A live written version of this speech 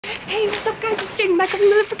Hey, what's up guys? It's Jaiden back with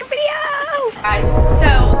another freaking video! Guys,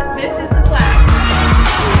 so this is the class.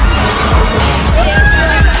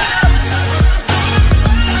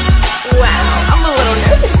 Wow, I'm a little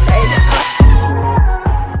nervous right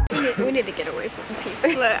now. We need to get away from people.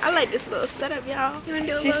 Look, I like this little setup, y'all. You wanna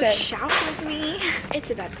do a little shout with me? It's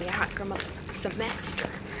about to be a hot girl semester.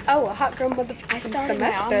 Oh, a hot girl mother I started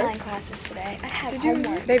semester. my online classes today. I had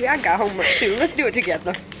homework. Baby, I got homework too. Let's do it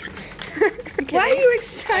together. Why are you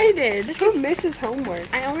excited? Who misses homework?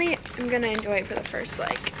 I only am gonna enjoy it for the first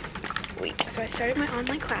week. So I started my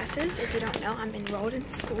online classes. If you don't know, I'm enrolled in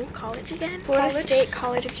school, college again. Florida State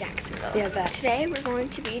College of Jacksonville. Yeah, that. Today we're going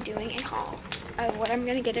to be doing a haul of what I'm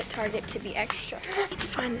gonna get at Target to be extra. I need to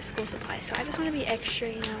find the school supplies, so I just want to be extra,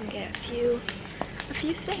 you know, and get a few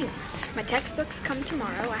things. My textbooks come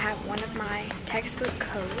tomorrow. I have one of my textbook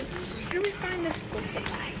codes. Where do we find the school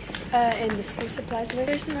supplies? In the school supplies list.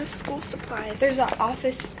 There's no school supplies. There's an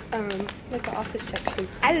office, like an office section.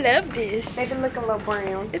 I love this. Maybe look a little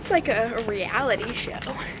brown. It's like a reality show.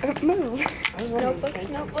 Move.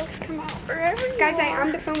 Notebooks come out wherever you Guys, are. I'm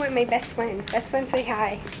on the phone with my best friend. Best friend, say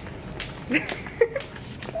hi.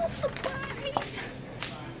 School supplies.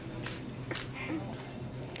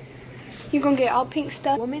 You gonna get all pink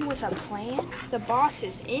stuff? Woman with a plan. The boss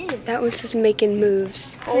is in. That one's just making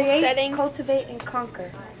moves. Goal setting. Cultivate, and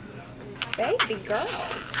conquer. Baby girl.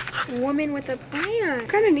 Woman with a plan. I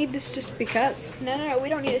kind of need this just because. No, we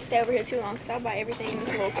don't need to stay over here too long because I'll buy everything in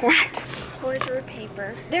this little corner. Forgery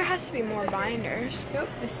paper. There has to be more binders. Nope,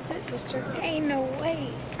 this is it, sister. Ain't no way.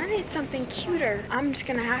 I need something cuter. I'm just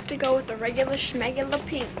gonna have to go with the regular schmegular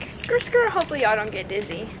pink. Skirt. Hopefully y'all don't get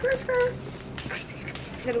dizzy. Skirt.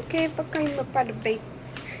 Is it okay if I climb up out of bait?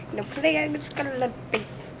 No play, I just got a little base.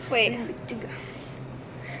 Wait.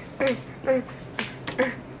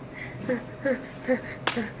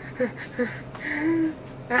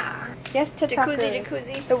 Yes,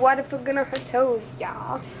 Jacuzzi. The water for gonna her toes,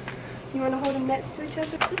 y'all. You wanna hold them next to each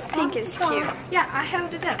other? This pink is cute. Yeah, I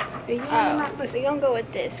held it up. We're gonna go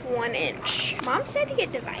with this 1 inch. Mom said to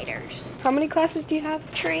get dividers. How many classes do you have?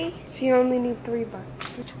 3. So you only need 3 bucks.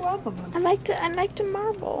 There's 12 of them. I like to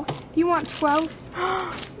marble. You want 12?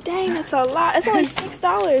 Dang, that's a lot. It's only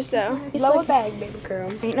 $6 though. It's Blow like, a bag, baby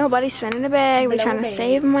girl. ain't nobody spending a bag. We're Blow trying a to bag.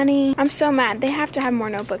 save money. I'm so mad. They have to have more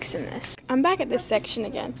notebooks in this. I'm back at this section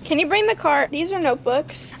again. Can you bring the cart? These are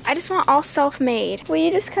notebooks. I just want all self-made. Will you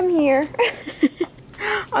just come here?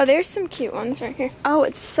 Oh, there's some cute ones right here. Oh,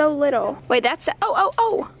 it's so little. Wait, that's a,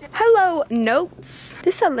 oh. Hello, notes.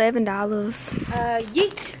 This $11.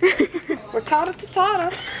 Yeet. We're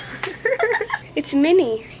tata. It's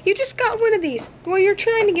mini. You just got one of these. Well, you're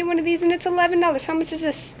trying to get one of these and it's $11. How much is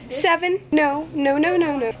this? 7? No.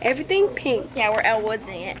 Everything pink. Yeah, we're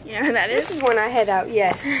Elwoodsing it. You know who that is? This is when I head out,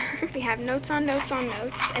 yes. We have notes on notes on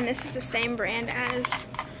notes, and this is the same brand as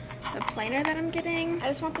the planner that I'm getting. I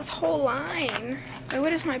just want this whole line. Wait,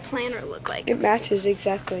 what does my planner look like? It matches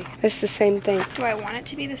exactly. It's the same thing. Do I want it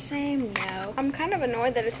to be the same? No. I'm kind of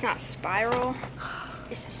annoyed that it's not spiral.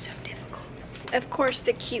 This is so difficult. Of course,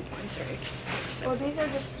 the cute ones are expensive. Well, these are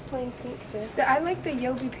just plain pink too. I like the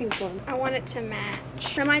Yobi pink one. I want it to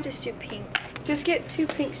match. I might just do pink. Just get 2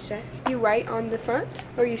 pink strips. You write on the front,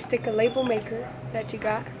 or you stick a label maker that you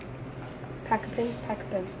got. Pack of pens,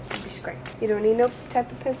 it'll be scraped. You don't need no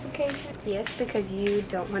type of pencil case. Yes, because you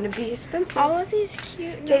don't want to be expensive. All of these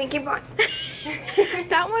cute. Jaiden, keep going.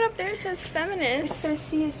 That one up there says It feminist. says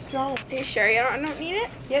she is strong. Are you sure you don't need it?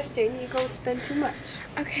 Yes, Jaiden, you're going to spend too much.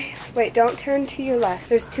 Okay. Wait, don't turn to your left.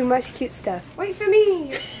 There's too much cute stuff. Wait for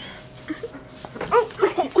me. Oh.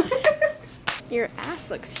 Your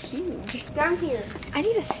ass looks huge. Down here. I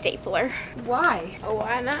need a stapler. Why? Oh,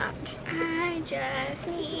 why not? I just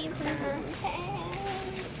need some pens.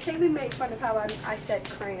 Kaylee made fun of how I said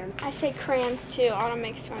crayon. I say crayons too. Autumn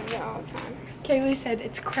makes fun of it all the time. Kaylee said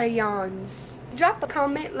it's crayons. Drop a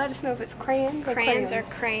comment. Let us know if it's crayons or crayons. Crayons or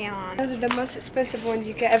crayon. Those are the most expensive ones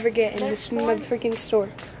you could ever get in this motherfucking store.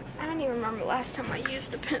 I don't even remember the last time I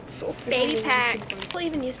used a pencil. Baby pack. People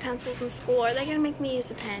even use pencils in school. Are they gonna make me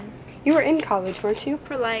use a pen? You were in college, weren't you?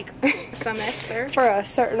 For like a semester. For a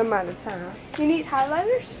certain amount of time. You need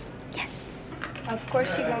highlighters? Yes. Of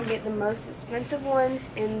course you're gonna get the most expensive ones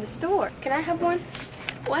in the store. Can I have one?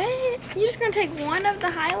 What? You just gonna take one of the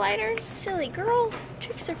highlighters? Silly girl.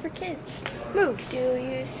 Tricks are for kids. Move. Do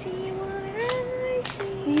you see what I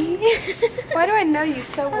see? Why do I know you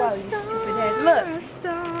so well, you stupid head? Look. A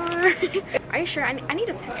star. Are you sure? I need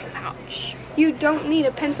a pencil pouch. You don't need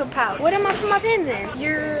a pencil pouch. What am I putting my pens in?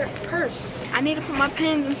 Your purse. I need to put my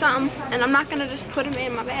pens in something, and I'm not gonna just put them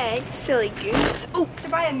in my bag. Silly goose. Oh, to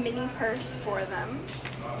buy a mini purse for them.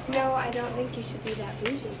 No, I don't think you should be that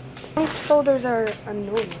bougie. Those shoulders are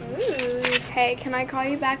annoying. Ooh. Hey, can I call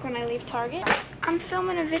you back when I leave Target? I'm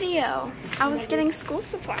filming a video. I was getting school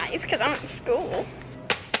supplies because I'm at school.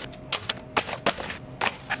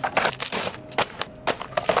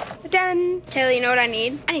 Done. Kayla, you know what I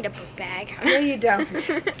need? I need a book bag. No, you don't. What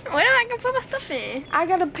am I gonna put my stuff in? I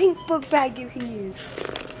got a pink book bag you can use.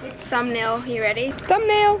 Thumbnail, you ready?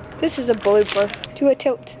 Thumbnail. This is a blooper. To a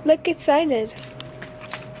tilt. Look excited.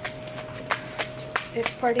 It's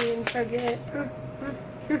party in Target.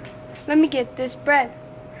 Let me get this bread.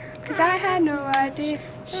 Cause I had no idea.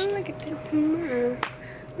 Oh, look at that tomorrow.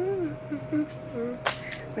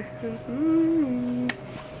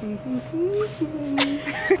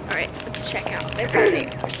 Alright, let's check out. They probably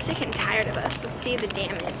are sick and tired of us. Let's see the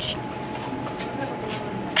damage.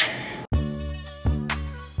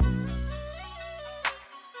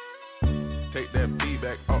 Take that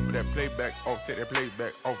feedback off, that playback off, take that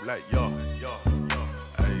playback off like yo.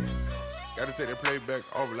 Hey, gotta take that playback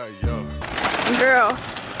off like yo. Girl,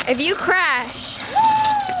 if you crash,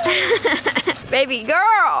 baby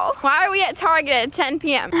girl, why are we at Target at 10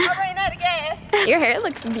 p.m.? I ran out of gas. Your hair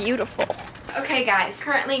looks beautiful. Okay guys,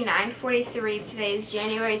 currently 9:43. Today is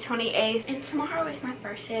January 28th, and tomorrow is my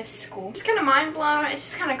first day of school. Just kind of mind blown. It's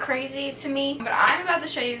just kind of crazy to me. But I'm about to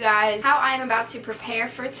show you guys how I'm about to prepare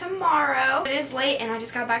for tomorrow. It is late, and I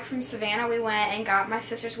just got back from Savannah. We went and got my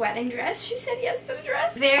sister's wedding dress. She said yes to the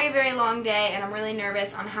dress. Very, very long day, and I'm really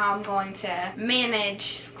nervous on how I'm going to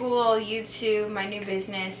manage school, YouTube, my new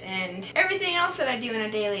business, and everything else that I do in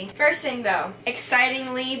a daily. First thing though,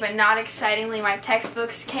 excitingly but not excitingly, my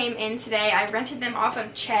textbooks came in today. I rented them off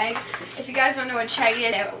of Chegg. If you guys don't know what Chegg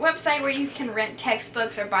is, a website where you can rent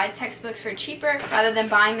textbooks or buy textbooks for cheaper rather than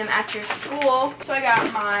buying them at your school. So I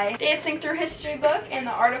got my Dancing Through History book and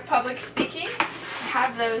the Art of Public Speaking. I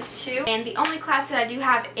have those too. And the only class that I do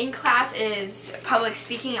have in class is public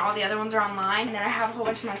speaking. All the other ones are online. And then I have a whole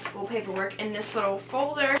bunch of my school paperwork in this little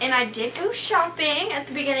folder. And I did go shopping at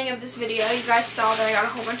the beginning of this video. You guys saw that I got a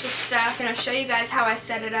whole bunch of stuff. I'm going to show you guys how I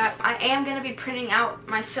set it up. I am going to be printing out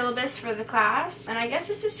my syllabus for the class. And I guess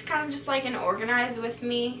it's just kind of just like an organize with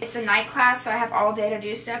me. It's a night class, so I have all day to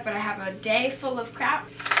do stuff. But I have a day full of crap.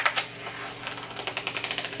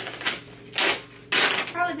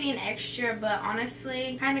 Probably be an extra, but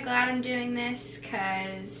honestly kind of glad I'm doing this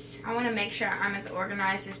because I want to make sure I'm as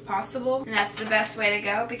organized as possible, and that's the best way to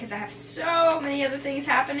go because I have so many other things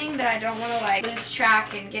happening that I don't want to like lose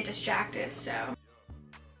track and get distracted. So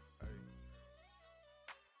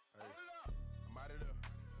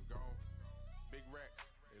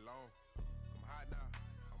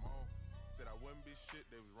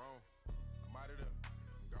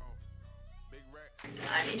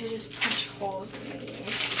I need to just punch holes in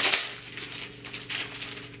these.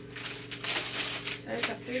 So I just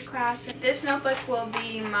have 3 classes. This notebook will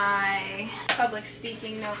be my public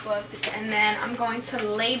speaking notebook. And then I'm going to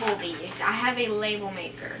label these. I have a label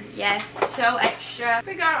maker. Yes, so extra.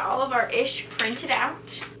 We got all of our ish printed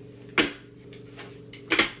out.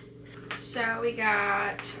 So we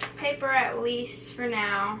got paper at least for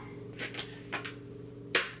now.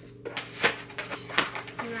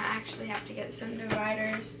 I'm gonna actually have to get some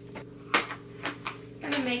dividers.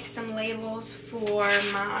 I'm gonna make some labels for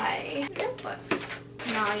my notebooks.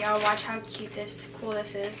 Now y'all watch how cute cool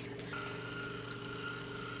this is.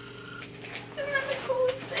 Isn't that the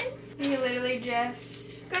coolest thing? You literally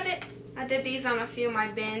just got it. I did these on a few of my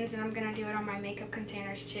bins, and I'm gonna do it on my makeup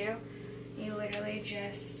containers too. You literally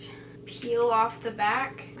just peel off the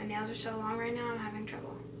back. My nails are so long right now, I'm having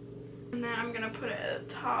trouble. And then I'm gonna put it at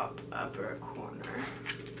the top upper corner.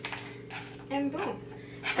 And boom.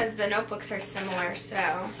 Because the notebooks are similar,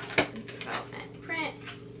 so development print.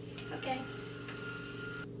 Okay.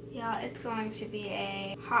 Yeah, it's going to be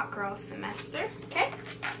a hot girl semester. Okay.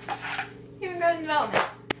 Here we go in development.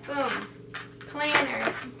 Boom.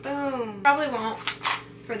 Planner. Boom. Probably won't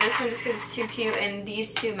for this one just because it's too cute and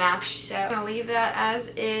these two match. So I'm gonna leave that as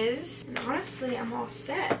is. And honestly, I'm all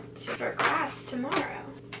set for class tomorrow.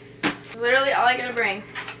 It's literally all I gotta bring.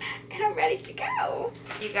 And I'm ready to go.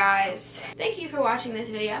 You guys, thank you for watching this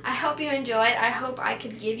video. I hope you enjoyed. I hope I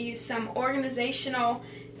could give you some organizational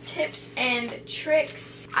tips and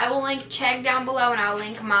tricks. I will link Chegg down below, and I'll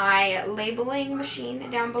link my labeling machine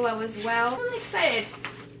down below as well. I'm really excited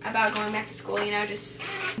about going back to school, you know, just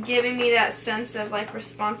giving me that sense of like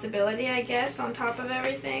responsibility, I guess, on top of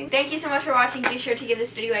everything. Thank you so much for watching. Be sure to give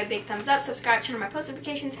this video a big thumbs up, subscribe, turn on my post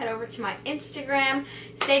notifications, head over to my Instagram.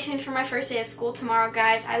 Stay tuned for my first day of school tomorrow,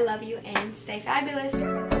 guys. I love you and stay fabulous.